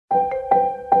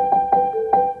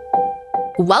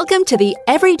Welcome to the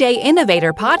Everyday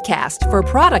Innovator podcast for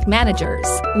product managers,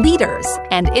 leaders,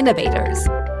 and innovators.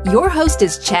 Your host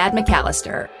is Chad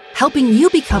McAllister, helping you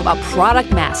become a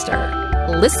product master.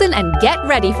 Listen and get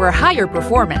ready for higher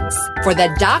performance, for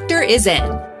the doctor is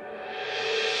in.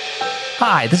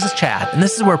 Hi, this is Chad, and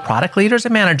this is where product leaders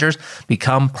and managers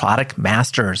become product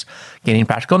masters, gaining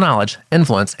practical knowledge,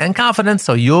 influence, and confidence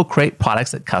so you'll create products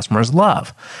that customers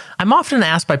love. I'm often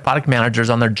asked by product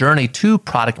managers on their journey to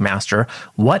product master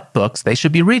what books they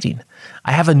should be reading.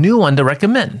 I have a new one to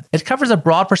recommend. It covers a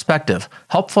broad perspective,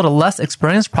 helpful to less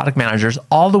experienced product managers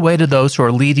all the way to those who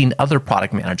are leading other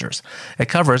product managers. It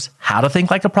covers how to think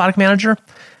like a product manager,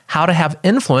 how to have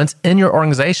influence in your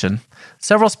organization,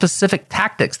 several specific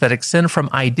tactics that extend from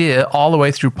idea all the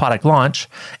way through product launch,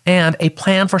 and a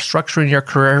plan for structuring your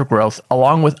career growth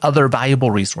along with other valuable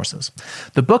resources.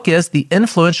 The book is The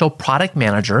Influential Product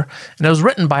Manager, and it was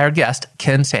written by our guest,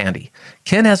 Ken Sande.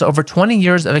 Ken has over 20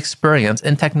 years of experience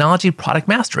in technology product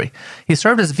mastery. He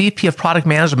served as VP of Product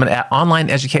Management at online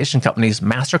education companies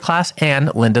Masterclass and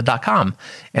Lynda.com,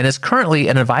 and is currently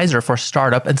an advisor for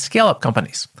startup and scale-up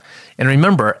companies. And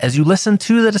remember, as you listen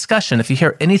to the discussion, if you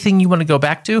hear anything you want to go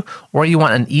back to, or you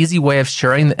want an easy way of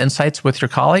sharing the insights with your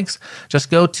colleagues, just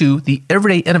go to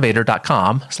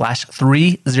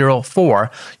theeverydayinnovator.com/304.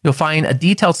 You'll find a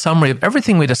detailed summary of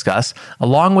everything we discuss,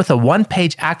 along with a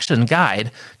one-page action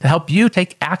guide to help you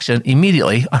take action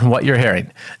immediately on what you're hearing.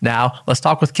 Now, let's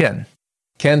talk with Ken.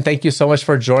 Ken, thank you so much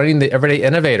for joining the Everyday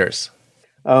Innovators.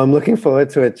 I'm looking forward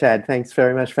to it, Chad. Thanks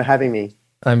very much for having me.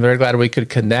 I'm very glad we could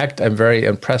connect. I'm very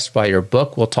impressed by your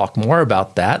book. We'll talk more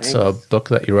about that. Thanks. So a book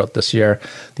that you wrote this year,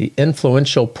 The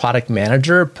Influential Product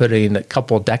Manager, putting a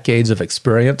couple decades of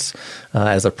experience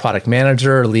as a product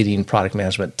manager, leading product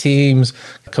management teams,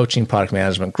 coaching product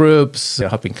management groups,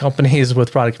 helping companies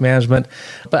with product management.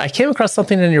 But I came across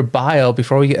something in your bio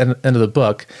before we get into the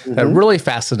book that really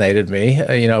fascinated me.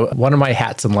 One of my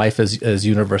hats in life is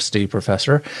university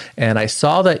professor. And I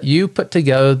saw that you put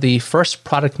together the first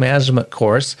product management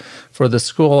course for the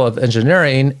School of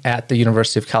Engineering at the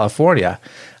University of California.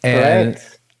 And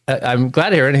I'm glad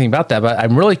to hear anything about that, but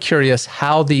I'm really curious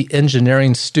how the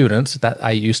engineering students, that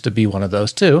I used to be one of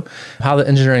those too, how the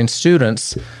engineering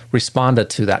students responded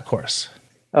to that course.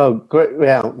 Oh, great.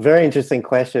 Well, very interesting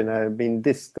question. I mean,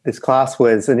 this class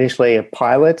was initially a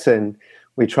pilot, and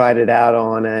we tried it out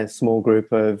on a small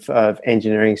group of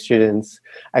engineering students,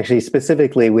 actually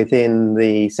specifically within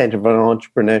the Center for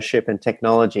Entrepreneurship and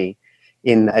Technology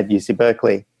at UC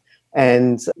Berkeley.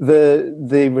 And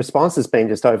the response has been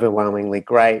just overwhelmingly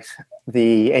great.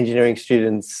 The engineering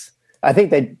students, I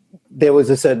think there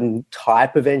was a certain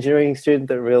type of engineering student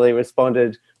that really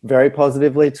responded very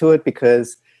positively to it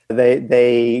because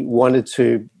they wanted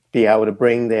to be able to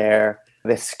bring their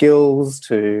skills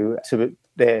to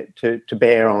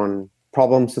bear on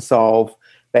problems to solve.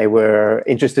 They were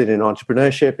interested in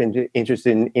entrepreneurship and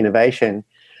interested in innovation.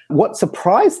 What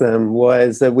surprised them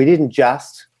was that we didn't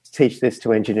just teach this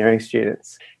to engineering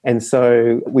students. And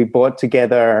so we brought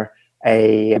together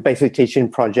basically teaching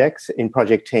projects in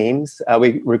project teams.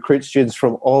 We recruit students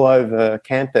from all over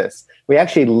campus. We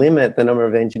actually limit the number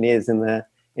of engineers in the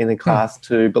class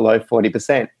to below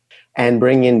 40%, and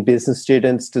bring in business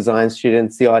students, design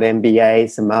students, the odd MBA,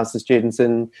 some master students,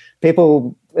 and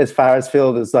people as far as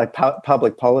field as like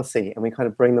public policy. And we kind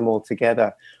of bring them all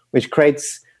together, which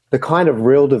creates the kind of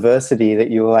real diversity that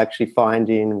you will actually find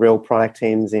in real product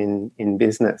teams in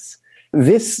business.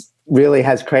 This really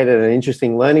has created an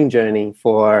interesting learning journey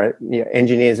for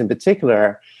engineers in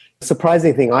particular. The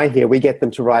surprising thing I hear, we get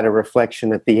them to write a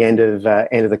reflection at the end of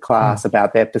the class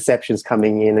about their perceptions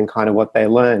coming in and kind of what they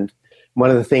learned. One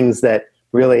of the things that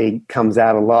really comes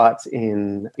out a lot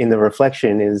in the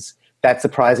reflection is that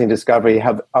surprising discovery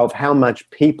of how much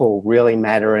people really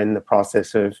matter in the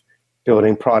process of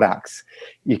building products.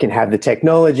 You can have the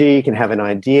technology, you can have an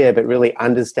idea, but really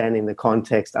understanding the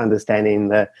context, understanding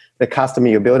the customer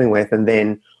you're building with, and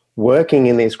then working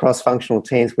in these cross-functional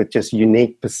teams with just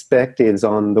unique perspectives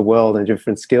on the world and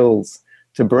different skills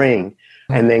to bring.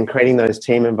 And then creating those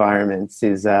team environments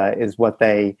is what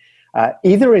they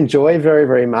either enjoy very,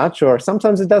 very much, or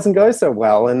sometimes it doesn't go so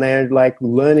well. And they're like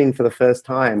learning for the first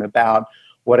time about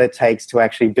what it takes to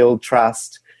actually build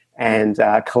trust and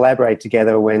collaborate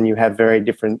together when you have very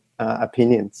different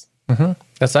opinions. Mm-hmm.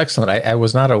 That's excellent. I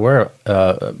was not aware,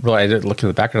 really, I didn't look at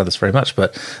the background of this very much,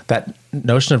 but that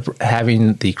notion of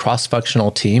having the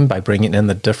cross-functional team by bringing in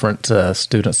the different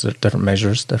students, different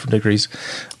measures, different degrees,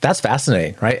 that's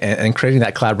fascinating, right? And creating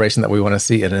that collaboration that we want to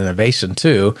see in innovation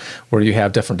too, where you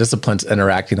have different disciplines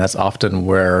interacting, that's often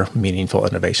where meaningful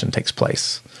innovation takes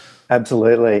place.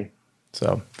 Absolutely.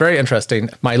 So very interesting.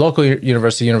 My local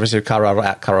University of Colorado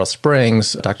at Colorado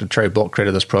Springs, Dr. Terry Bolt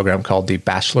created this program called the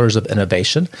Bachelors of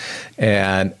Innovation.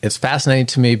 And it's fascinating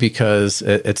to me because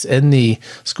it's in the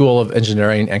School of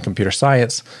Engineering and Computer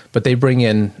Science, but they bring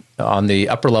in, on the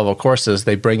upper level courses,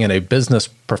 they bring in a business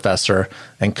professor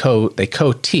and they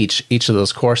co-teach each of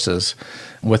those courses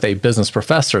with a business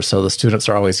professor. So the students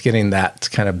are always getting that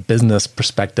kind of business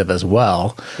perspective as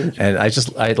well. And I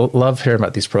love hearing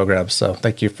about these programs. So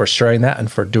thank you for sharing that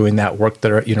and for doing that work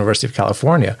there at University of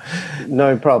California.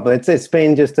 No problem. It's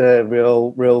been just a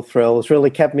real thrill. It's really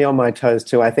kept me on my toes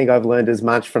too. I think I've learned as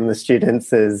much from the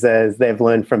students as they've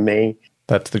learned from me.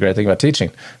 That's the great thing about teaching.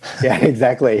 Yeah,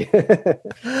 exactly.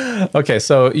 Okay,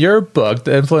 so your book,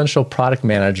 The Influential Product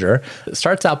Manager,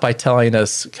 starts out by telling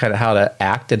us kind of how to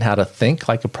act and how to think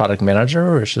like a product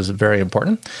manager, which is very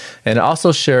important. And it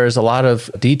also shares a lot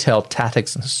of detailed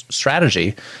tactics and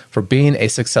strategy for being a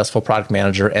successful product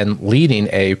manager and leading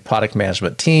a product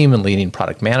management team and leading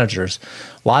product managers.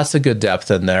 Lots of good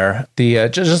depth in there.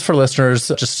 Just for listeners,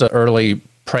 just an early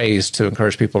praise to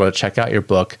encourage people to check out your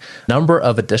book. Number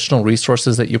of additional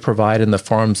resources that you provide in the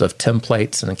forms of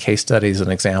templates and case studies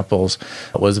and examples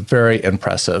was very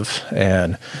impressive.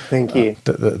 And thank you.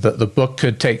 The book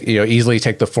could easily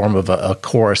take the form of a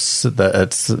course.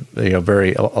 It's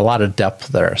a lot of depth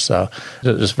there. So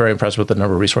just very impressed with the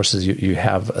number of resources you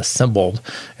have assembled.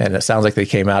 And it sounds like they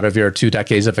came out of your 2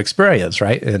 decades of experience,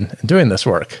 right, in doing this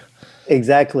work.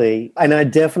 Exactly. And I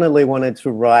definitely wanted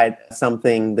to write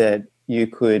something that you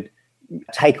could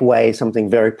take away, something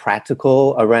very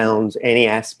practical around any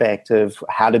aspect of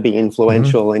how to be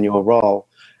influential in your role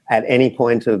at any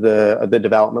point of the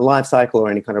development life cycle, or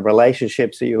any kind of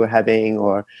relationships that you were having,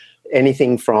 or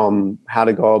anything from how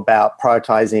to go about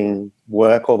prioritizing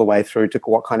work all the way through to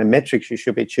what kind of metrics you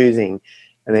should be choosing,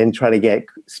 and then try to get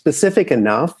specific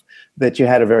enough that you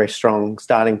had a very strong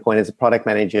starting point as a product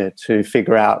manager to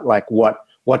figure out like what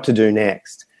to do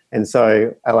next. And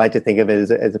so I like to think of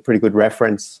it as a pretty good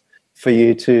reference for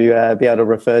you to be able to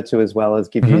refer to, as well as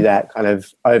give you that kind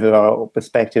of overall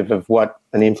perspective of what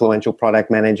an influential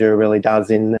product manager really does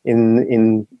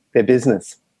in their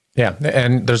business. Yeah,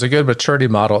 and there's a good maturity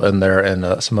model in there,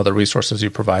 and some other resources you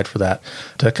provide for that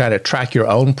to kind of track your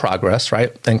own progress,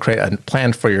 right? And create a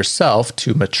plan for yourself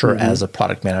to mature as a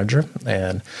product manager.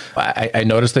 And I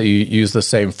noticed that you use the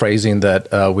same phrasing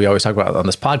that we always talk about on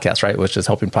this podcast, right? Which is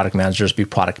helping product managers be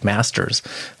product masters.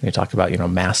 And you talk about,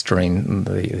 mastering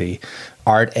the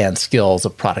art and skills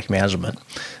of product management.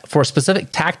 For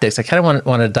specific tactics, I kind of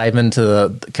want to dive into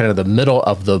the middle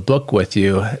of the book with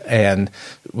you. And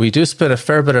we do spend a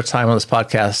fair bit of time on this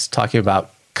podcast talking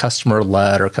about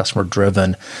customer-led or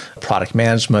customer-driven product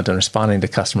management and responding to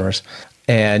customers.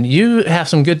 And you have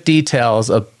some good details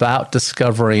about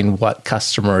discovering what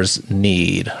customers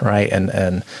need, right?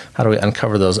 And how do we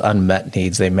uncover those unmet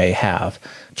needs they may have?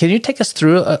 Can you take us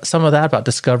through some of that about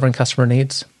discovering customer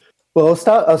needs? Well,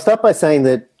 I'll start by saying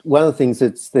that one of the things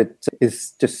that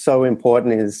is just so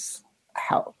important is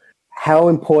how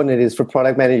important it is for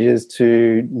product managers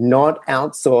to not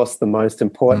outsource the most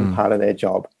important part of their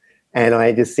job. And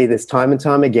I just see this time and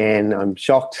time again. I'm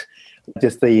shocked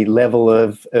just the level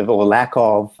of or lack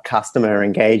of customer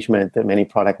engagement that many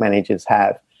product managers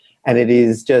have. And it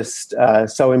is just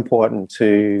so important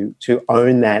to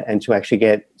own that and to actually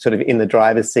get sort of in the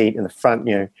driver's seat, in the front,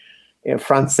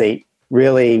 front seat,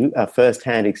 really a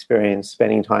first-hand experience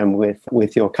spending time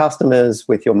with your customers,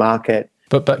 with your market.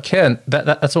 But Ken,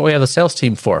 that's what we have the sales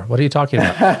team for. What are you talking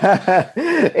about?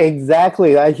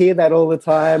 Exactly. I hear that all the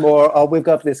time. Or we've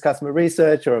got this customer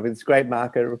research, or this great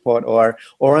market report, or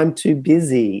I'm too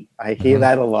busy. I hear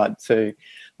that a lot too.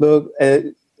 Look,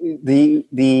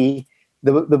 the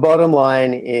bottom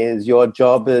line is your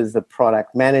job as the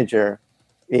product manager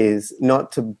is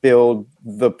not to build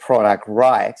the product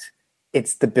right.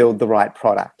 It's to build the right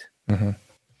product.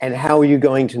 And how are you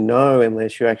going to know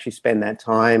unless you actually spend that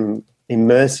time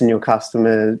immersed in your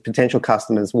potential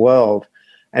customers' world,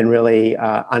 and really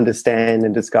understand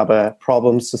and discover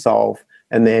problems to solve,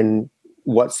 and then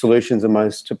what solutions are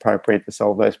most appropriate to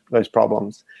solve those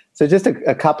problems. So just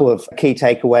a couple of key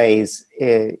takeaways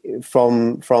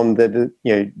from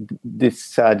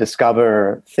this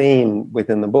discover theme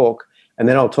within the book. And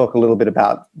then I'll talk a little bit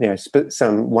about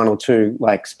some one or two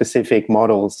specific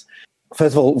models.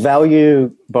 First of all,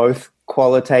 value both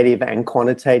qualitative and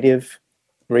quantitative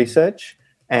research,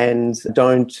 and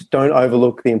don't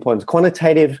overlook the importance.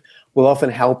 Quantitative will often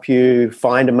help you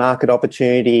find a market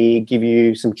opportunity, give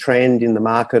you some trend in the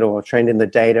market or trend in the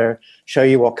data, show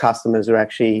you what customers are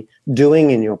actually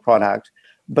doing in your product.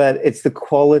 but it's the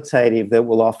qualitative that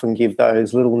will often give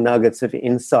those little nuggets of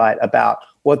insight about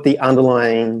what the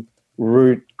underlying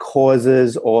root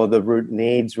causes or the root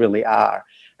needs really are.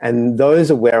 And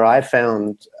those are where I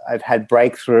found I've had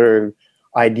breakthrough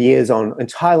ideas on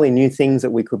entirely new things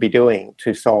that we could be doing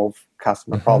to solve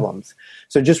customer problems.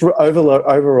 So just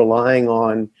over relying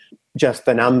on just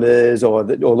the numbers or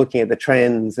looking at the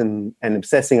trends and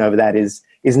obsessing over that is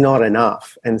not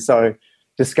enough. And so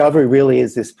discovery really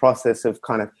is this process of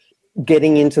kind of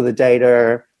getting into the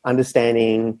data,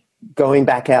 understanding, going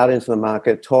back out into the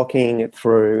market, talking it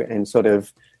through, and sort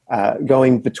of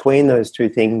going between those two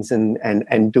things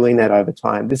and doing that over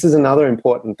time. This is another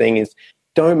important thing, is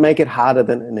don't make it harder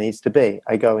than it needs to be.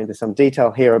 I go into some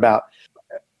detail here about,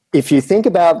 if you think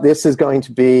about this as going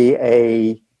to be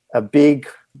a big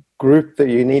group that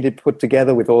you need to put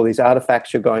together with all these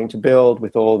artifacts you're going to build,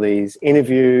 with all these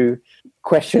interview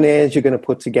questionnaires you're going to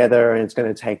put together, and it's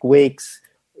going to take weeks.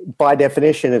 By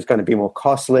definition, it's going to be more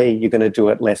costly. You're going to do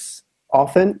it less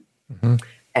often,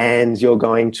 and you're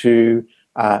going to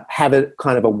have it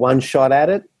kind of a one shot at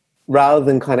it, rather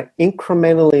than kind of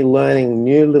incrementally learning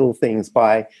new little things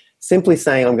by simply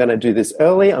saying, I'm going to do this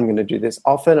early, I'm going to do this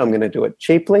often, I'm going to do it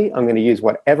cheaply, I'm going to use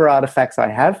whatever artifacts I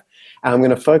have, and I'm going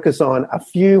to focus on a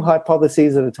few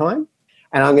hypotheses at a time,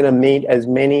 and I'm going to meet as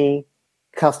many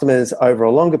customers over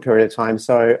a longer period of time.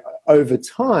 So over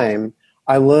time,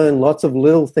 I learn lots of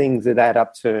little things that add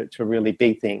up to really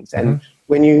big things. And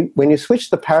when you switch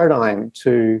the paradigm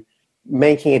to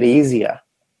making it easier,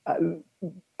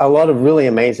 a lot of really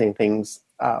amazing things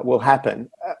will happen.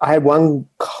 I had one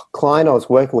client I was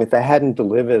working with, they hadn't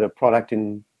delivered a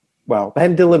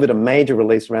major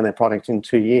release around their product in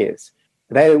 2 years.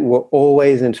 They were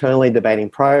always internally debating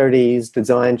priorities,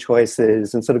 design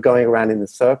choices, and sort of going around in the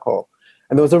circle.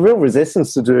 And there was a real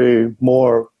resistance to do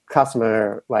more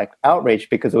customer outreach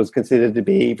because it was considered to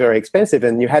be very expensive.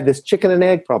 And you had this chicken and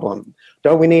egg problem.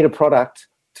 Don't we need a product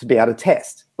to be able to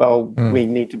test? Well, we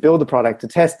need to build a product to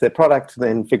test the product,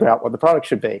 then figure out what the product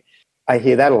should be. I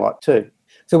hear that a lot too.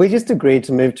 So we just agreed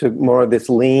to move to more of this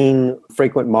lean,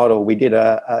 frequent model. We did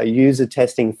a user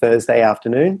testing Thursday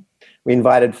afternoon. We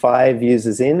invited 5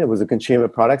 users in. It was a consumer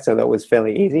product, so that was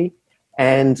fairly easy.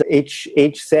 And each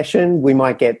session, we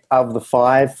might get, of the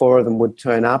 5, 4 of them would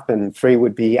turn up, and 3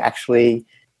 would be actually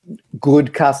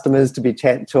good customers to be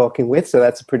talking with. So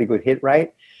that's a pretty good hit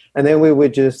rate. And then we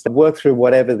would just work through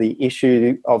whatever the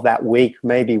issue of that week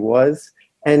maybe was.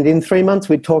 And in 3 months,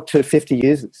 we'd talk to 50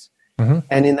 users.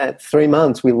 And in that 3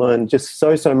 months, we learned just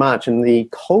so much, and the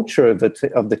culture of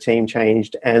the team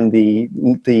changed, and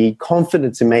the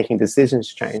confidence in making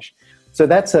decisions changed. So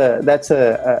that's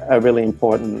a really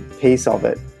important piece of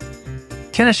it.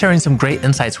 Ken is sharing some great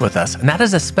insights with us, and that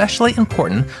is especially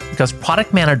important because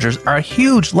product managers are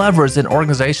huge levers in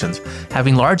organizations,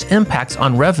 having large impacts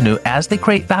on revenue as they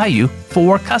create value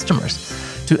for customers.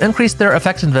 To increase their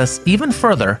effectiveness even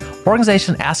further,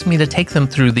 organization asked me to take them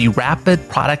through the Rapid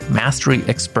Product Mastery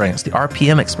Experience, the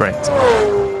RPM experience.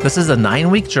 This is a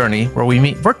 9-week journey where we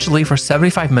meet virtually for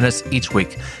 75 minutes each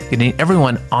week, getting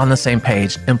everyone on the same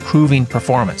page, improving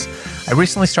performance. I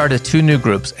recently started 2 new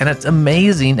groups, and it's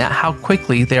amazing at how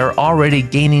quickly they are already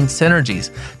gaining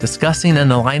synergies, discussing and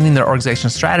aligning their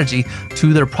organization's strategy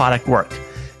to their product work.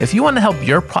 If you want to help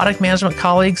your product management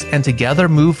colleagues and together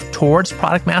move towards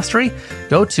product mastery,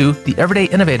 go to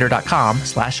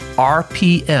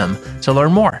theeverydayinnovator.com/RPM to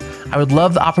learn more. I would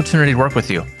love the opportunity to work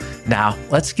with you. Now,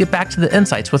 let's get back to the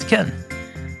insights with Ken.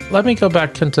 Let me go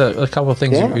back into a couple of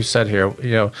things that you said here.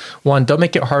 One, don't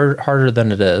make it harder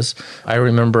than it is. I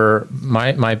remember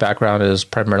my background is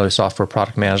primarily software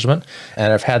product management,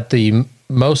 and I've had the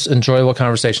most enjoyable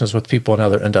conversations with people in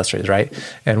other industries, right?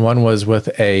 And one was with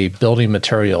a building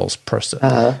materials person.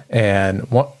 And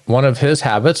one of his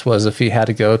habits was, if he had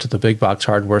to go to the big box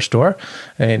hardware store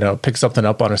and, pick something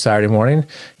up on a Saturday morning,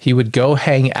 he would go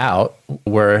hang out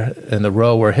in the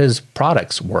row where his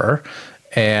products were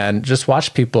and just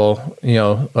watch people,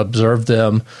 observe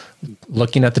them,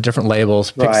 looking at the different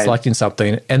labels, selecting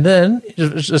something, and then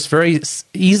just very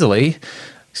easily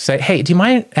say, hey, do you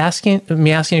mind asking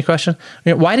you a question?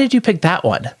 Why did you pick that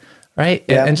one? Right?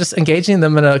 Yeah. And just engaging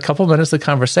them in a couple minutes of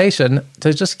conversation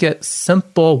to just get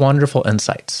simple, wonderful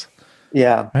insights.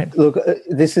 Yeah. Right? Look,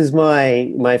 this is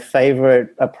my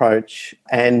favorite approach.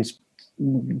 And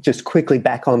just quickly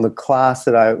back on the class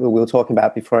that we were talking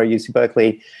about before at UC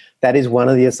Berkeley, that is one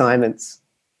of the assignments.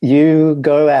 You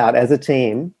go out as a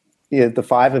team, the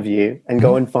 5 of you, and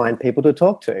go and find people to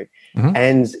talk to.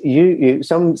 And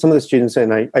some of the students,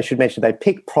 and I should mention, they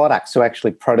pick products to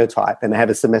actually prototype, and they have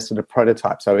a semester to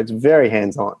prototype. So it's very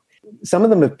hands-on. Some of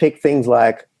them have picked things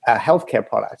like healthcare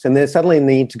product, and they suddenly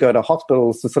need to go to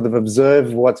hospitals to sort of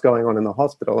observe what's going on in the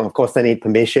hospital. And of course, they need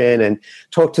permission and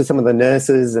talk to some of the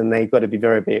nurses, and they've got to be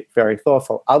very, very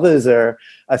thoughtful. Others are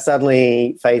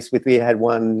suddenly faced with, we had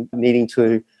one needing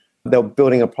to, they were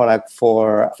building a product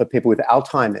for people with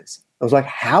Alzheimer's. I was like,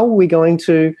 how are we going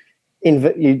to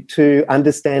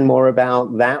understand more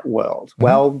about that world? Mm-hmm.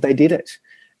 Well, they did it.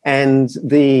 And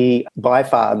by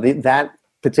far, that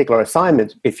particular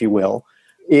assignment, if you will,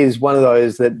 is one of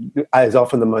those that is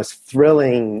often the most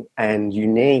thrilling and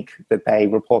unique that they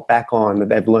report back on, that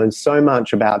they've learned so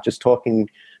much about just talking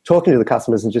to the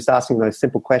customers and just asking those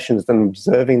simple questions and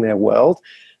observing their world,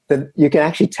 that you can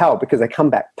actually tell because they come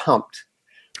back pumped.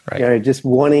 Right. Just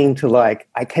wanting to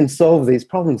I can solve these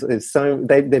problems.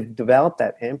 They've developed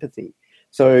that empathy.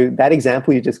 So that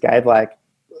example you just gave,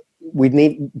 we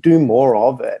need to do more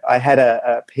of it. I had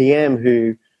a PM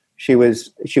who she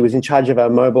was in charge of our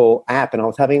mobile app, and I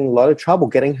was having a lot of trouble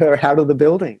getting her out of the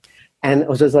building. And I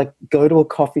was just go to a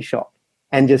coffee shop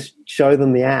and just show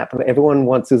them the app. Everyone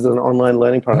wants, this is an online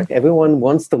learning product. Mm-hmm. Everyone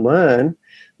wants to learn.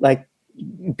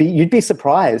 You'd be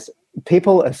surprised.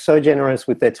 People are so generous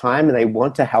with their time and they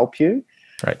want to help you.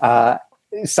 Right.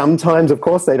 Sometimes, of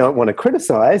course, they don't want to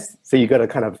criticize. So you've got to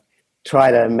kind of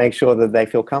try to make sure that they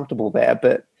feel comfortable there.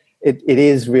 But it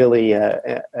is really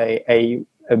a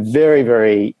very,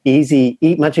 very easy,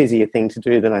 much easier thing to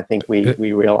do than I think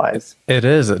we realize. It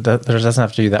is. There doesn't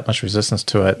have to be that much resistance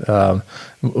to it.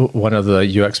 One of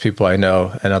the UX people I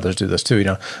know, and others do this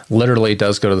too, literally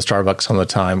does go to the Starbucks all the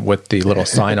time with the little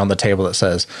sign on the table that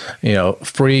says,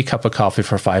 free cup of coffee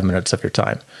for 5 minutes of your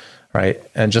time. Right.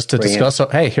 And just to discuss,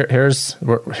 hey, here's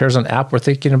an app we're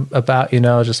thinking about,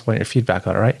 just want your feedback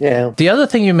on it. Right. Yeah. The other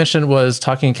thing you mentioned was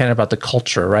talking kind of about the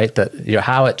culture, right? That,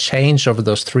 how it changed over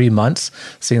those 3 months,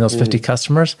 seeing those 50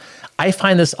 customers. I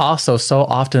find this also so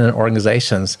often in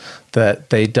organizations that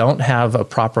they don't have a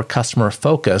proper customer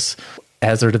focus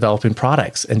as they're developing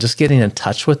products, and just getting in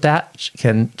touch with that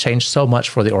can change so much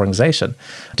for the organization.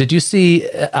 Did you see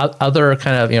other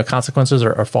kind of consequences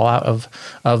or fallout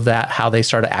of that? How they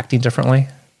started acting differently?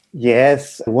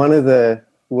 Yes, one of the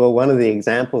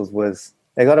examples was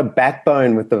they got a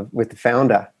backbone with the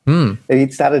founder. He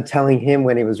started telling him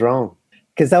when he was wrong,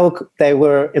 because they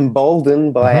were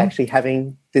emboldened by actually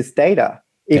having this data,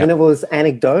 even if it was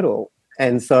anecdotal,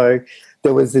 and so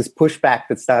there was this pushback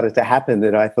that started to happen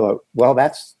that I thought, well,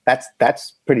 that's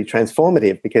pretty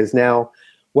transformative, because now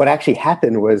what actually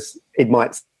happened was, it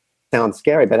might sound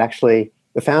scary, but actually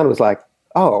the founder was like,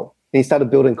 oh, and he started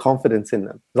building confidence in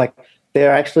them.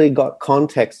 They're actually got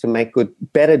context to make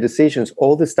better decisions.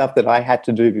 All the stuff that I had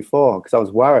to do before, because I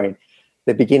was worried,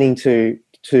 they're beginning to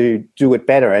do it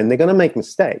better, and they're going to make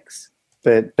mistakes.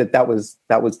 But that was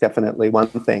definitely one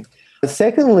thing.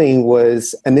 Secondly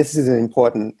was, and this is an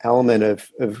important element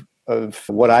of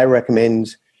what I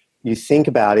recommend you think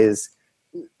about, is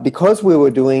because we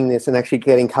were doing this and actually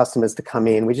getting customers to come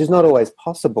in, which is not always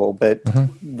possible, but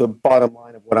the bottom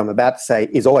line of what I'm about to say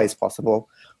is always possible,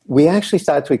 we actually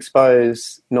started to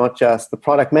expose not just the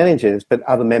product managers, but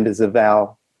other members of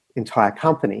our entire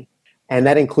company. And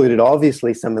that included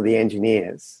obviously some of the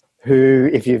engineers, who,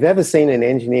 if you've ever seen an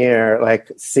engineer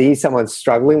see someone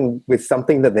struggling with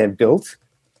something that they've built,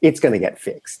 it's going to get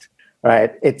fixed,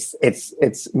 right?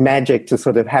 It's magic to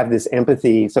sort of have this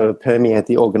empathy sort of permeate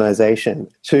the organization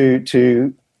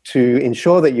to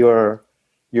ensure that you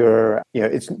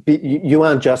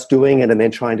aren't just doing it and then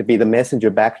trying to be the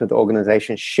messenger back to the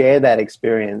organization. Share that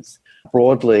experience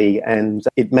broadly, and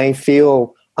it may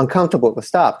feel uncomfortable at the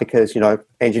start because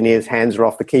engineers' hands are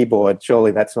off the keyboard. Surely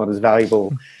that's not as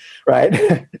valuable.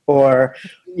 Right? Or,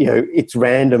 it's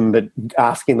random, but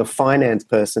asking the finance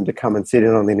person to come and sit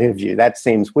in on the interview, that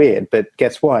seems weird. But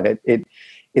guess what? It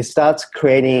starts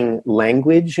creating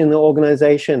language in the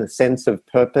organization, a sense of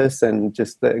purpose and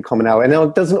just the commonality. And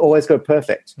it doesn't always go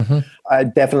perfect. I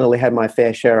definitely had my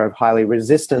fair share of highly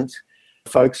resistant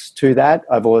folks to that.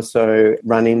 I've also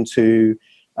run into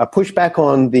a pushback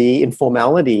on the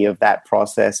informality of that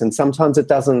process. And sometimes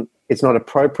it's not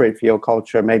appropriate for your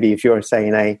culture. Maybe if you're, say,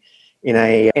 in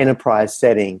a enterprise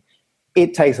setting,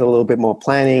 it takes a little bit more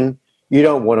planning. You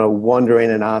don't want to wander in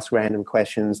and ask random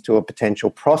questions to a potential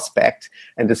prospect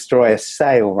and destroy a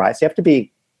sale, right? So you have to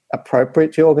be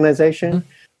appropriate to your organization,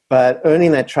 but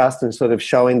earning that trust and sort of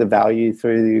showing the value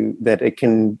through that it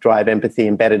can drive empathy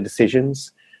and better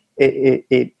decisions,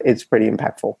 it's pretty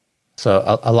impactful.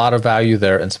 So a lot of value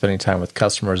there in spending time with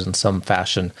customers in some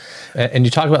fashion. And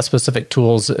you talk about specific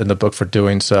tools in the book for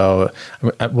doing so.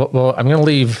 Well, I'm going to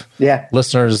leave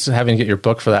listeners having to get your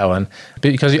book for that one,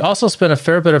 because you also spend a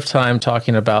fair bit of time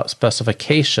talking about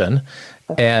specification.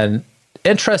 And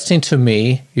interesting to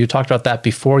me. You talked about that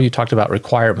before. You talked about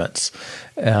requirements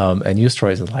and use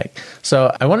stories and like.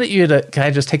 So I wanted you to kind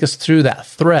of just take us through that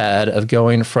thread of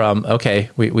going from, okay,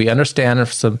 we understand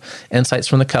some insights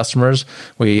from the customers.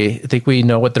 We think we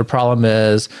know what their problem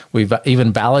is. We've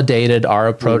even validated our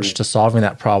approach to solving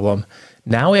that problem.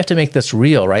 Now we have to make this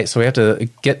real, right? So we have to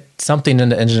get something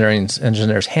into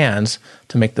engineers' hands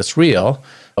to make this real,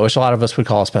 which a lot of us would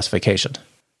call a specification.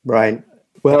 Right.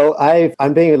 Well,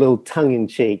 I'm being a little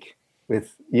tongue-in-cheek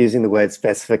with using the word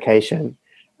specification.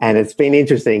 And it's been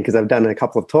interesting because I've done a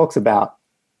couple of talks about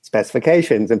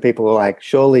specifications and people are like,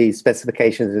 surely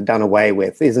specifications are done away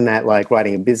with. Isn't that like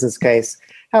writing a business case?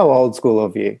 How old school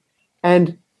of you?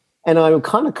 And I'm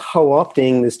kind of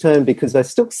co-opting this term because I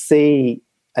still see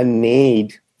a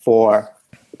need for,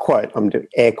 quote, I'm doing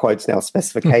air quotes now,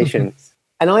 specifications.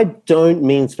 And I don't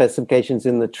mean specifications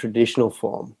in the traditional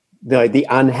form. The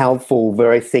unhelpful,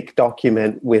 very thick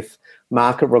document with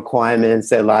market requirements.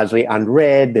 They're largely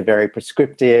unread. They're very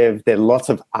prescriptive. There are lots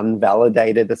of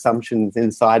unvalidated assumptions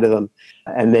inside of them.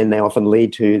 And then they often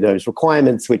lead to those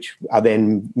requirements, which are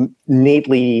then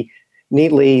neatly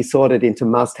sorted into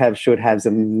must-haves, should-haves,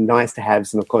 and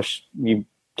nice-to-haves. And, of course, you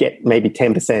get maybe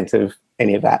 10% of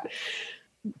any of that.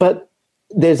 But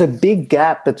there's a big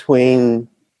gap between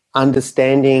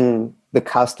understanding the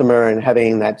customer and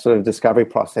having that sort of discovery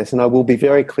process. And I will be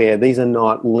very clear, these are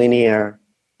not linear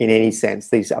in any sense.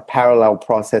 These are parallel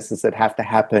processes that have to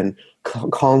happen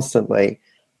constantly.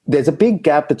 There's a big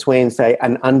gap between, say,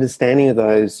 an understanding of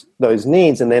those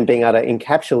needs and then being able to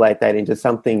encapsulate that into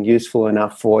something useful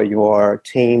enough for your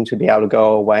team to be able to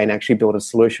go away and actually build a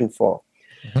solution for.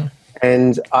 Mm-hmm.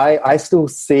 And I still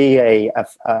see a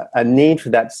need for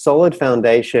that solid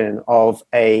foundation of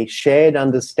a shared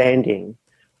understanding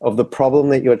of the problem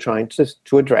that you're trying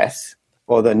to address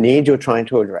or the need you're trying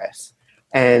to address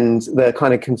and the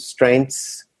kind of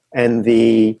constraints and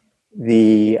the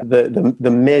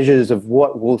measures of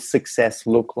what will success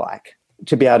look like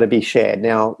to be able to be shared.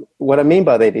 Now, what I mean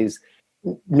by that is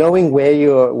knowing where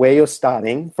you're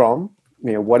starting from,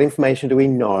 what information do we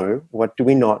know, what do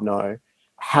we not know,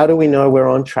 how do we know we're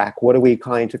on track, what are we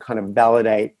trying to kind of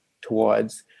validate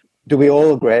towards, do we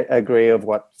all agree of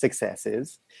what success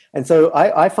is? And so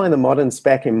I find the modern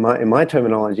spec in my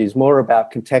terminology is more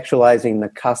about contextualizing the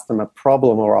customer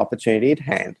problem or opportunity at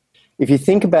hand. If you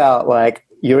think about like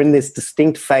you're in this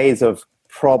distinct phase of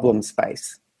problem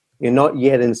space, you're not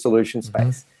yet in solution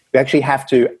space. You actually have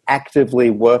to actively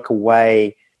work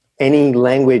away any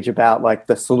language about like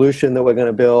the solution that we're going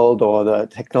to build or the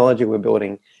technology we're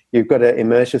building. You've got to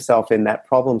immerse yourself in that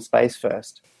problem space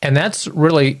first. And that's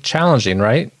really challenging,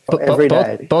 right? Every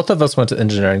day. Both of us went to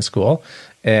engineering school,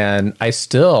 and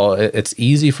it's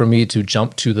easy for me to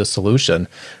jump to the solution.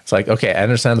 It's like, okay, I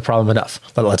understand the problem enough,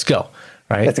 but let's go,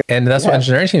 right? That's what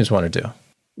engineering teams want to do.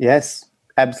 Yes,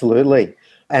 absolutely.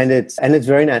 And it's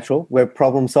very natural. We're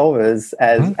problem solvers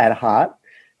at heart,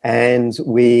 and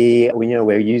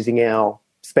we're using our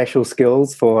special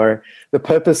skills for the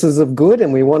purposes of good,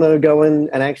 and we want to go and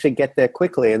actually get there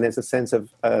quickly, and there's a sense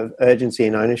of urgency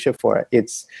and ownership for it.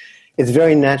 It's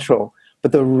very natural,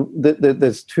 but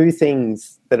there's two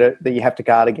things that you have to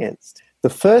guard against. The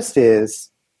first is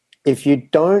if you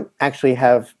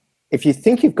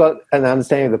think you've got an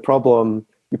understanding of the problem,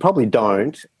 you probably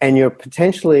don't, and you're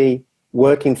potentially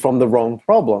working from the wrong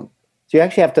problem. So you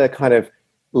actually have to kind of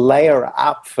layer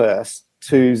up first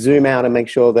to zoom out and make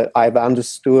sure that I've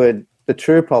understood the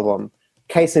true problem.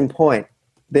 Case in point,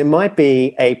 there might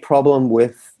be a problem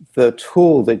with the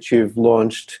tool that you've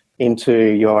launched into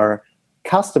your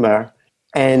customer,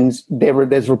 and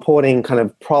there's reporting kind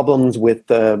of problems with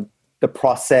the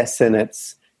process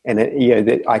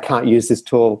that I can't use this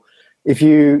tool. If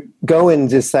you go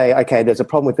and just say, okay, there's a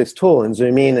problem with this tool and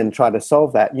zoom in and try to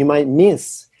solve that, you might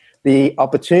miss the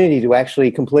opportunity to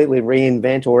actually completely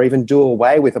reinvent or even do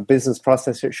away with a business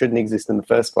process that shouldn't exist in the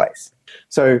first place.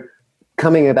 So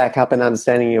coming back up and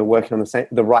understanding you're working on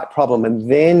the right problem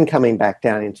and then coming back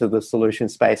down into the solution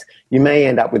space, you may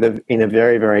end up in a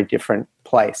very, very different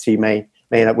place. You may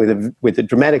end up with a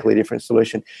dramatically different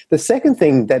solution. The second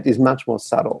thing that is much more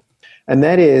subtle, and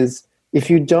that is if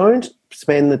you don't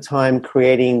spend the time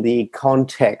creating the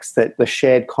context, the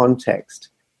shared context,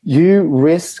 you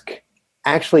risk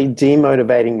actually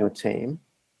demotivating your team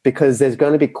because there's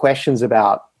going to be questions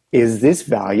about, is this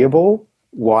valuable?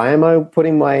 Why am I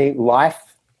putting my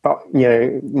life,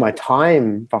 my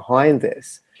time behind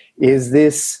this?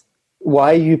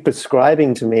 Why are you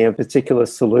prescribing to me a particular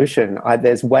solution?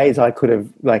 There's ways I could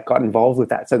have got involved with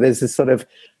that. So there's this sort of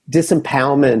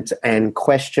disempowerment and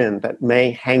question that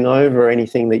may hang over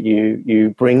anything that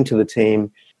you bring to the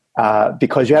team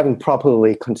because you haven't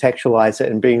properly contextualized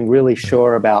it and being really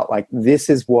sure about like, this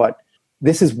is why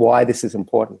this is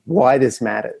important, why this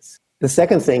matters. The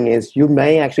second thing is you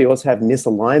may actually also have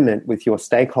misalignment with your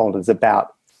stakeholders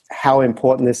about how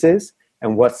important this is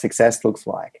and what success looks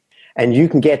like. And you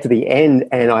can get to the end,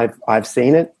 and I've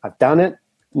seen it, I've done it,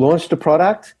 launched a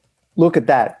product, look at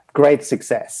that, great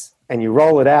success. And you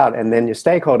roll it out, and then your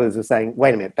stakeholders are saying,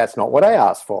 wait a minute, that's not what I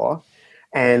asked for.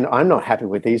 And I'm not happy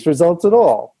with these results at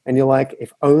all. And you're like,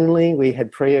 if only we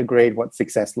had pre-agreed what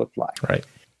success looked like. Right.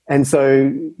 And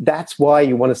so that's why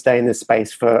you want to stay in this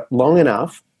space for long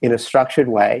enough in a structured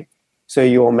way. So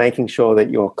you're making sure that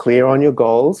you're clear on your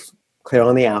goals, clear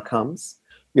on the outcomes.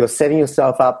 You're setting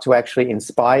yourself up to actually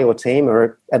inspire your team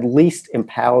or at least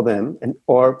empower them,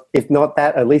 or if not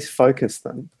that, at least focus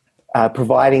them,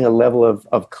 providing a level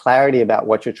of clarity about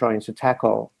what you're trying to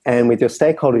tackle. And with your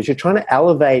stakeholders, you're trying to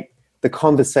elevate the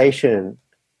conversation.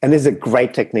 And this is a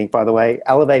great technique, by the way,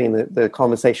 elevating the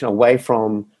conversation away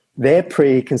from their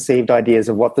preconceived ideas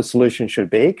of what the solution should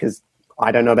be. Because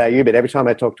I don't know about you, but every time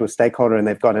I talk to a stakeholder and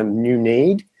they've got a new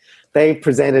need, they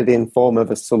present it in form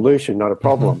of a solution, not a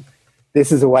problem. Mm-hmm.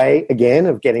 This is a way, again,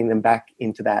 of getting them back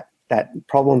into that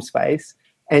problem space.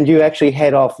 And you actually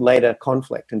head off later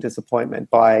conflict and disappointment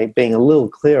by being a little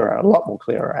clearer, a lot more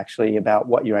clearer, actually, about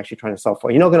what you're actually trying to solve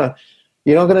for. You're not going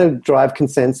to drive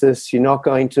consensus. You're not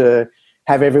going to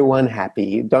have everyone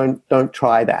happy. Don't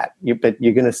try that. But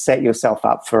you're going to set yourself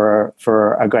up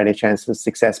for a greater chance of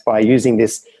success by using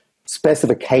this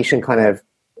specification kind of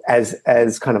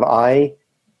as kind of I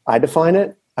define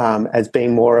it as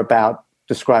being more about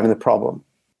describing the problem.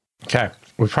 Okay.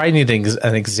 We probably need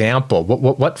an example.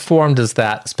 What form does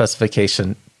that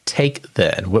specification take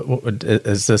then?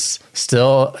 Is this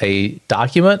still a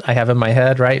document I have in my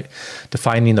head, right?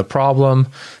 Defining the problem,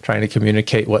 trying to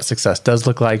communicate what success does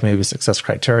look like, maybe success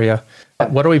criteria.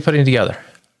 What are we putting together?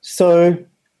 So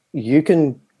you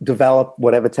can develop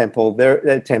whatever template.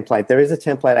 There is a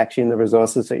template actually in the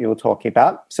resources that you were talking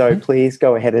about. So please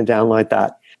go ahead and download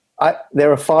that.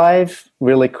 There are 5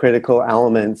 really critical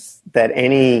elements that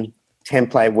any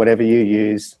template, whatever you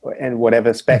use and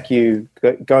whatever spec you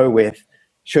go with,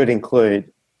 should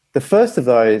include. The first of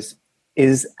those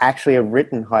is actually a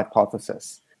written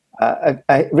hypothesis.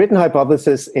 A written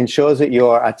hypothesis ensures that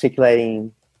you're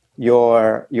articulating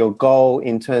your goal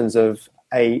in terms of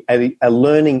a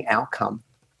learning outcome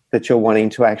that you're wanting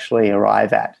to actually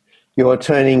arrive at. You're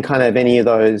turning kind of any of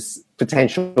those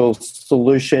potential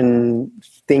solution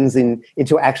things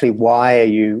into actually why are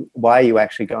you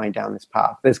actually going down this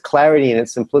path. There's clarity in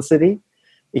its simplicity.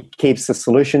 It keeps the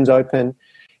solutions open.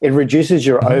 It reduces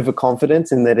your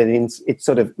overconfidence in that it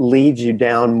sort of leads you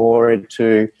down more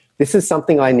into, this is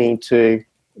something I need to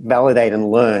validate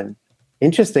and learn.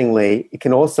 Interestingly, it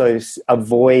can also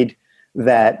avoid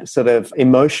that sort of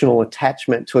emotional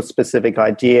attachment to a specific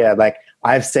idea. Like,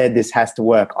 I've said this has to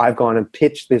work. I've gone and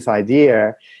pitched this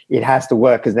idea. It has to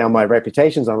work because now my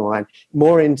reputation's on the line.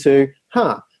 More into,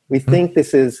 we think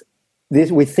this is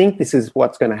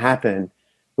what's going to happen.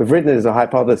 We've written it as a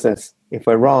hypothesis. If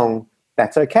we're wrong,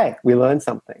 that's okay. We learned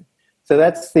something. So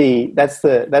that's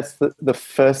the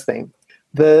first thing.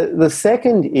 The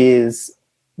second is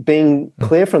being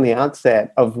clear from the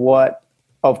outset of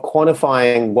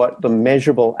quantifying what the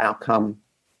measurable outcome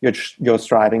you're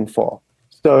striving for.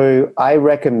 So I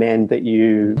recommend that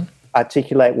you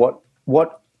articulate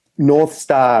what North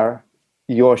Star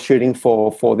you're shooting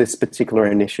for this particular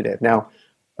initiative. Now,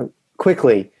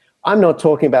 quickly, I'm not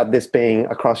talking about this being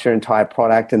across your entire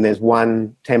product and there's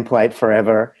one template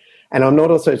forever. And I'm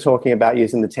not also talking about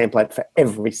using the template for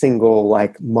every single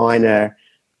minor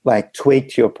tweak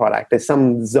to your product. There's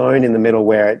some zone in the middle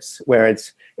where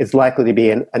it's likely to be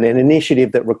an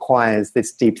initiative that requires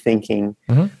this deep thinking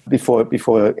before,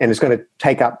 and it's going to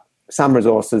take up some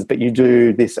resources, but you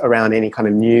do this around any kind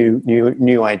of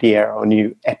new idea or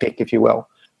new epic, if you will.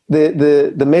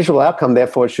 The measurable outcome,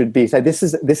 therefore, should be, say, this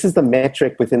is the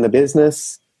metric within the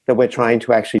business that we're trying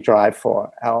to actually drive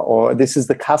for, or this is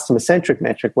the customer-centric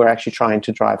metric we're actually trying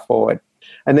to drive forward.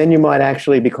 And then you might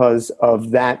actually, because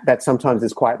of that sometimes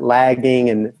is quite lagging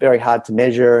and very hard to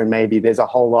measure, and maybe there's a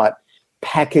whole lot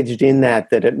packaged in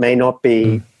that it may not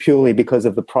be purely because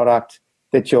of the product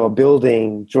that you're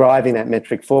building driving that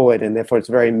metric forward, and therefore it's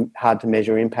very hard to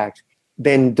measure impact.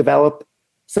 Then develop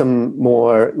some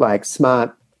more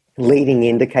smart leading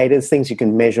indicators, things you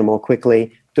can measure more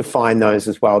quickly. Define those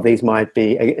as well. These might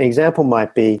be, an example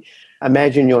might be,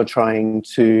 imagine you're trying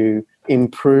to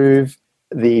improve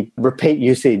the repeat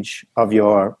usage of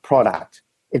your product.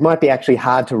 It might be actually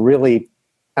hard to really,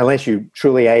 unless you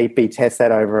truly A/B test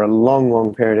that over a long,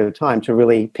 long period of time, to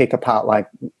really pick apart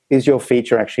is your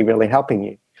feature actually really helping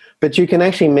you? But you can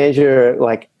actually measure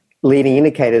like leading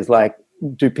indicators like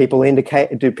do people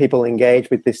engage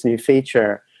with this new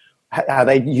feature? Are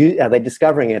they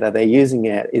discovering it? Are they using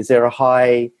it? Is there a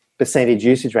high percentage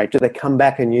usage rate? Do they come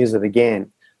back and use it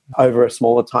again over a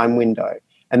smaller time window?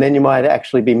 And then you might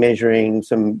actually be measuring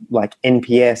some like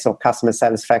NPS or customer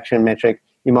satisfaction metric.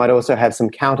 You might also have some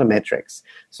counter metrics.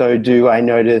 So do I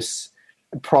notice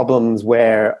problems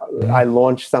where I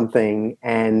launch something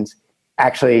and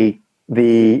actually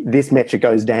this metric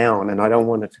goes down and I don't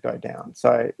want it to go down?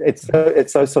 So it's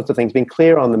those sorts of things, being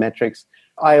clear on the metrics.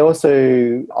 I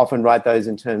also often write those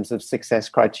in terms of success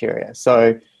criteria.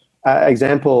 So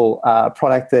example,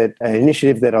 an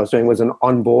initiative that I was doing was an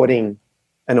onboarding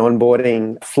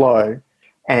flow.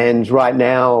 And right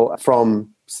now, from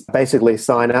basically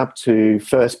sign up to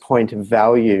first point of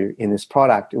value in this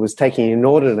product, it was taking an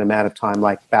inordinate amount of time,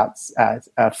 like about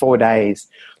 4 days,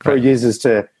 for users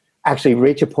to actually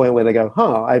reach a point where they go,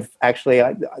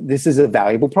 this is a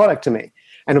valuable product to me.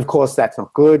 And of course, that's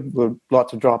not good.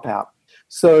 Lots of dropout.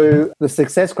 So the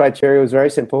success criteria was very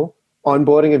simple.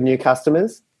 Onboarding of new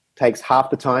customers takes half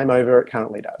the time over it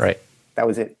currently does. Right. That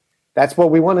was it. That's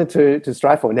what we wanted to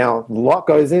strive for. Now, a lot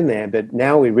goes in there, but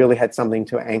now we really had something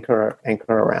to anchor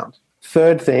around.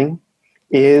 Third thing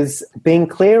is being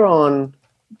clear on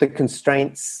the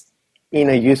constraints in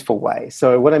a useful way.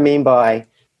 So what I mean by,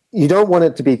 you don't want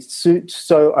it to be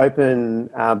so open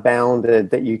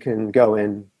bounded that you can go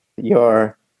in.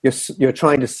 You're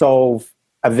trying to solve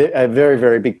a very,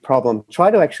 very big problem. Try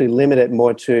to actually limit it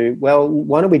more to, well,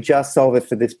 why don't we just solve it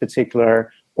for this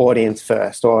particular audience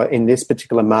first, or in this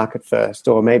particular market first,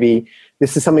 or maybe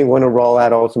this is something we want to roll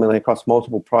out ultimately across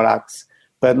multiple products,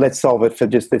 but let's solve it for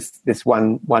just this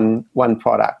one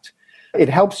product. It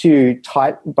helps you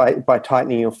by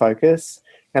tightening your focus,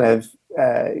 kind of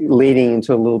leading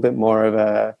into a little bit more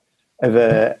of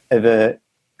a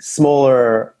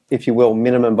smaller, if you will,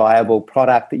 minimum viable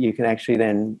product that you can actually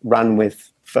then run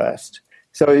with first.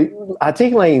 So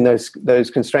articulating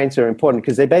those constraints are important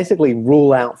because they basically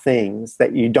rule out things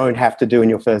that you don't have to do in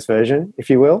your first version, if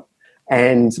you will,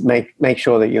 and make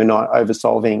sure that you're not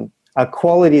oversolving.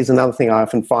 Quality is another thing I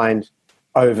often find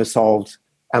oversolved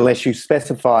unless you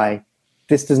specify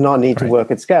this does not need to work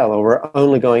at scale, or we're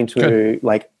only going to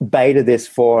like beta this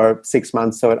for 6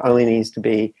 months, so it only needs to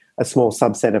be a small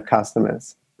subset of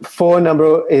customers. 4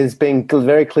 number is being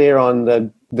very clear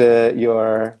on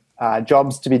your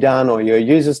jobs to be done or your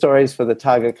user stories for the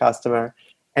target customer.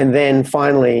 And then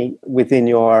finally, within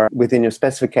your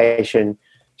specification,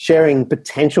 sharing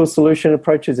potential solution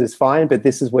approaches is fine, but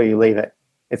this is where you leave it.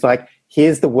 It's like,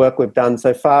 here's the work we've done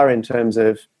so far in terms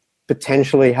of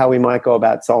potentially how we might go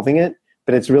about solving it,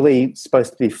 but it's really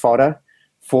supposed to be fodder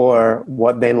for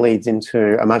what then leads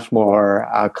into a much more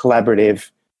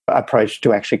collaborative approach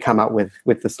to actually come up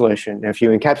with the solution. Now, if you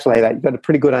encapsulate that, you've got a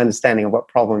pretty good understanding of what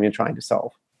problem you're trying to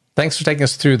solve. Thanks for taking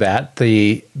us through that.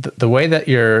 The way that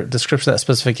your description of that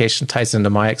specification ties into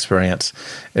my experience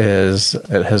is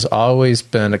it has always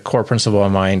been a core principle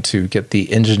of mine to get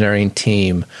the engineering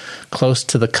team close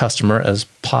to the customer as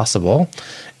possible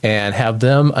and have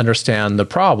them understand the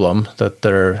problem that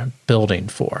they're building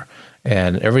for.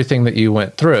 And everything that you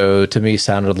went through to me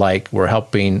sounded like we're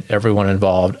helping everyone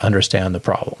involved understand the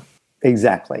problem.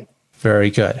 Exactly. Very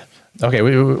good. Okay,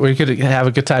 we could have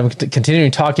a good time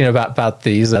continuing talking about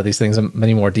these things in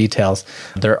many more details.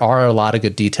 There are a lot of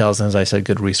good details, and as I said,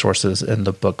 good resources in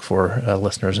the book for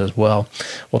listeners as well.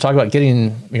 We'll talk about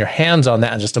getting your hands on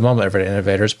that in just a moment, Everyday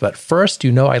Innovators. But first,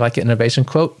 I like an innovation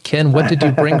quote. Ken, what did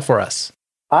you bring for us?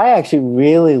 I actually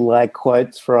really like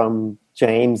quotes from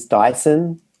James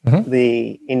Dyson,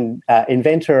 the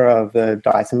inventor of the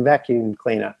Dyson vacuum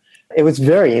cleaner. It was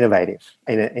very innovative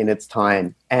in its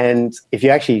time. And if you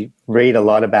actually read a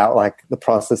lot about like the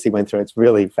process he went through, it's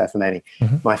really fascinating.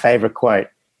 My favorite quote,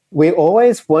 we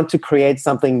always want to create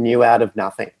something new out of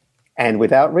nothing and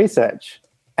without research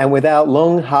and without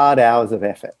long, hard hours of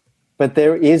effort. But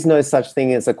there is no such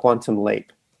thing as a quantum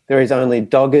leap. There is only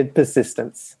dogged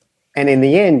persistence. And in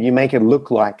the end, you make it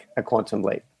look like a quantum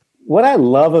leap. What I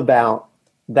love about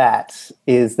that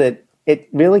is that it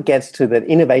really gets to that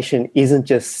innovation isn't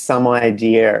just some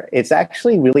idea. It's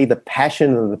actually really the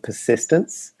passion and the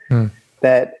persistence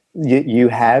that you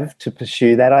have to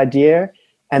pursue that idea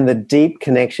and the deep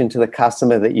connection to the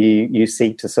customer that you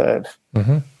seek to serve.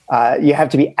 You have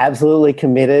to be absolutely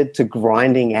committed to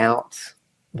grinding out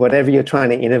whatever you're trying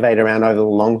to innovate around over the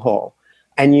long haul.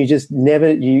 And you just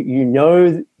never, you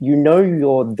know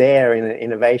you're there in an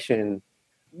innovation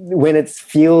when it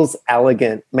feels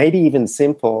elegant, maybe even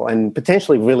simple and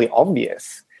potentially really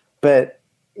obvious, but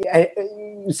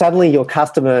suddenly your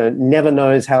customer never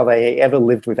knows how they ever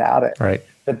lived without it. Right.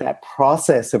 But that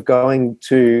process of going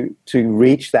to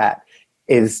reach that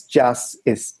is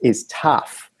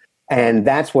tough. And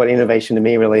that's what innovation to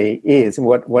me really is. And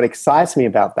what excites me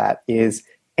about that is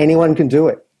anyone can do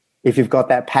it. If you've got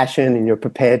that passion and you're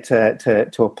prepared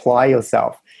to apply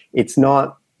yourself. It's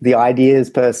not the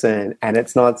ideas person, and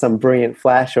it's not some brilliant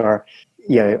flash or,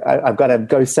 I've got to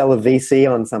go sell a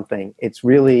VC on something. It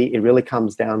really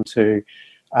comes down to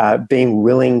being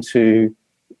willing to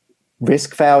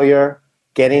risk failure,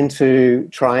 get into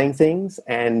trying things,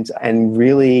 and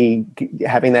really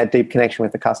having that deep connection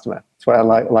with the customer. That's what I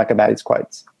like about his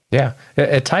quotes. Yeah,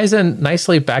 it ties in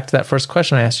nicely back to that first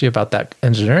question I asked you about that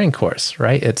engineering course,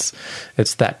 right? It's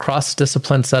that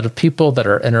cross-discipline set of people that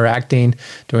are interacting,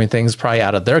 doing things probably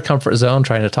out of their comfort zone,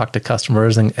 trying to talk to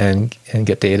customers and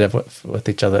get data with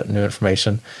each other, new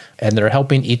information, and they're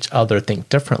helping each other think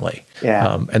differently.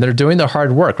 Yeah. And they're doing the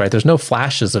hard work, right? There's no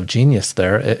flashes of genius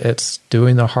there. It's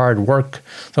doing the hard work,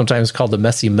 sometimes called the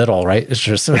messy middle, right? It's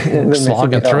just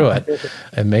slogging through it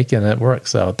and making it work.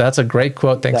 So that's a great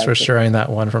quote. Thanks for sharing that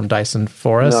one from Dyson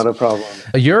Forrest. Not a problem.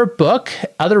 Your book,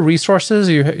 other resources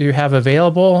you have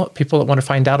available, people that want to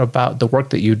find out about the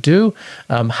work that you do,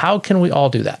 how can we all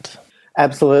do that?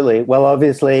 Absolutely. Well,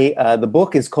 obviously, the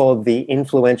book is called The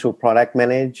Influential Product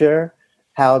Manager,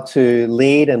 How to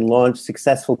Lead and Launch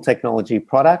Successful Technology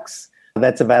Products.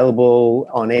 That's available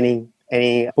on any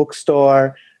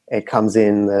bookstore. It comes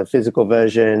in the physical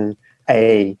version,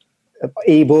 a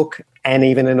ebook, and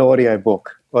even an audio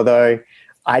book. Although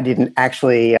I didn't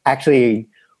actually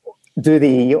do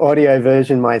the audio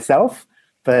version myself,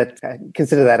 but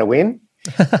consider that a win.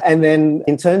 And then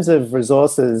in terms of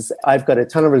resources, I've got a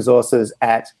ton of resources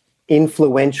at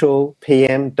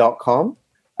influentialpm.com.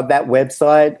 That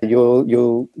website,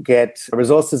 you'll get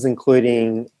resources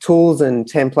including tools and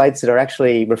templates that are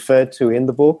actually referred to in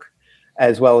the book,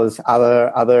 as well as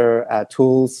other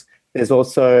tools. There's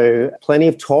also plenty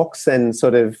of talks and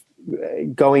sort of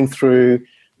going through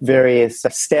various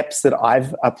steps that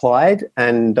I've applied,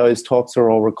 and those talks are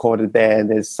all recorded there.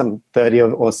 There's some 30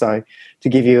 or so to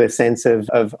give you a sense of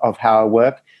how I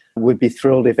work. Would be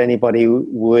thrilled if anybody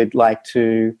would like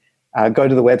to go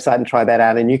to the website and try that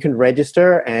out, and you can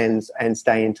register and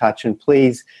stay in touch. And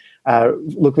please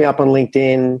look me up on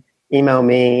LinkedIn, email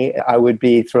me. I would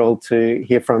be thrilled to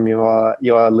hear from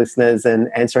your listeners and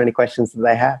answer any questions that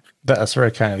they have. That's very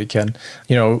kind of you, Ken.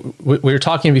 We were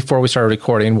talking before we started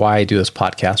recording why I do this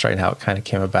podcast, right, and how it kind of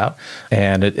came about.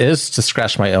 And it is to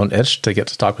scratch my own itch to get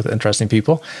to talk with interesting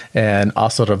people and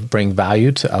also to bring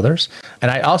value to others. And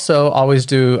I also always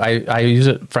do, I use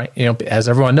it, as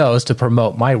everyone knows, to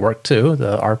promote my work too,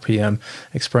 the RPM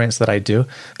experience that I do.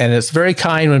 And it's very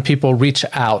kind when people reach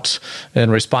out in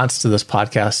response to this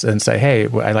podcast and say, hey,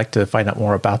 I'd like to find out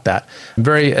more about that. I'm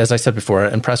very, as I said before,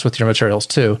 impressed with your materials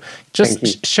too.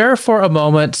 Just share for a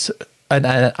moment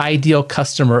an ideal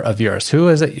customer of yours. Who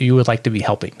is it you would like to be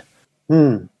helping?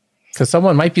 Because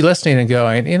someone might be listening and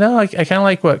going, I kind of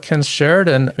like what Ken shared,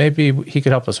 and maybe he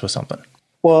could help us with something.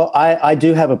 Well, I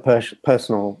do have a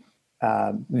personal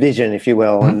vision, if you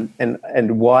will,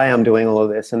 and why I'm doing all of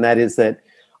this. And that is that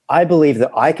I believe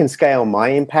that I can scale my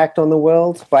impact on the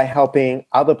world by helping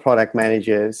other product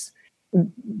managers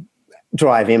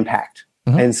drive impact.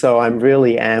 And so I'm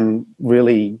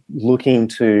really looking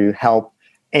to help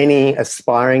any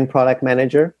aspiring product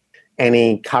manager,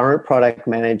 any current product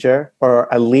manager, or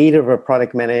a leader of a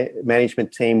product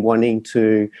management team wanting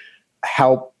to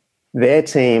help their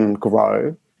team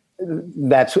grow.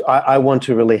 I want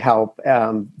to really help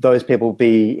those people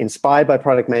be inspired by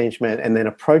product management and then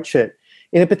approach it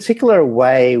in a particular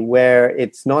way where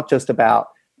it's not just about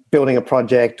building a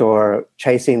project or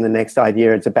chasing the next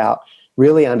idea. It's about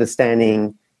really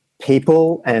understanding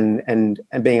people and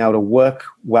being able to work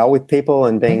well with people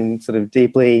and being sort of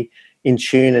deeply in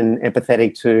tune and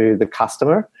empathetic to the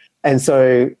customer. And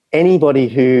so anybody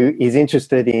who is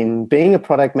interested in being a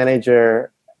product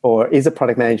manager or is a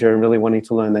product manager and really wanting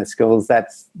to learn their skills, they're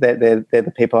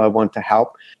the people I want to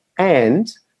help.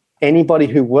 And anybody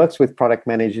who works with product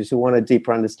managers who want a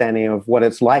deeper understanding of what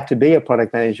it's like to be a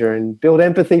product manager and build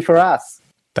empathy for us.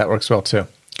 That works well too.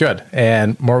 Good.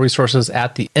 And more resources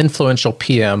at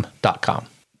theinfluentialpm.com.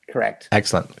 Correct.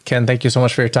 Excellent. Ken, thank you so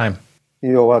much for your time.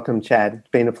 You're welcome, Chad. It's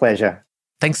been a pleasure.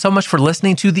 Thanks so much for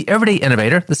listening to The Everyday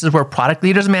Innovator. This is where product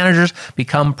leaders and managers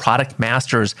become product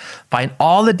masters. Find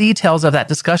all the details of that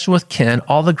discussion with Ken,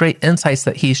 all the great insights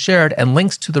that he shared, and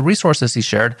links to the resources he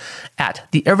shared at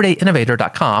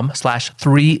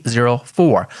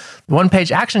theeverydayinnovator.com/304. The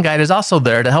one-page action guide is also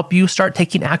there to help you start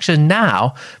taking action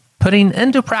now, putting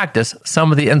into practice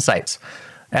some of the insights.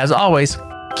 As always,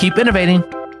 keep innovating.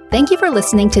 Thank you for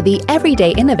listening to The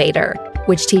Everyday Innovator,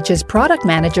 which teaches product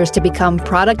managers to become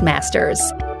product masters.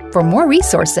 For more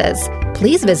resources,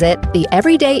 please visit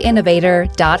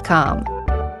theeverydayinnovator.com.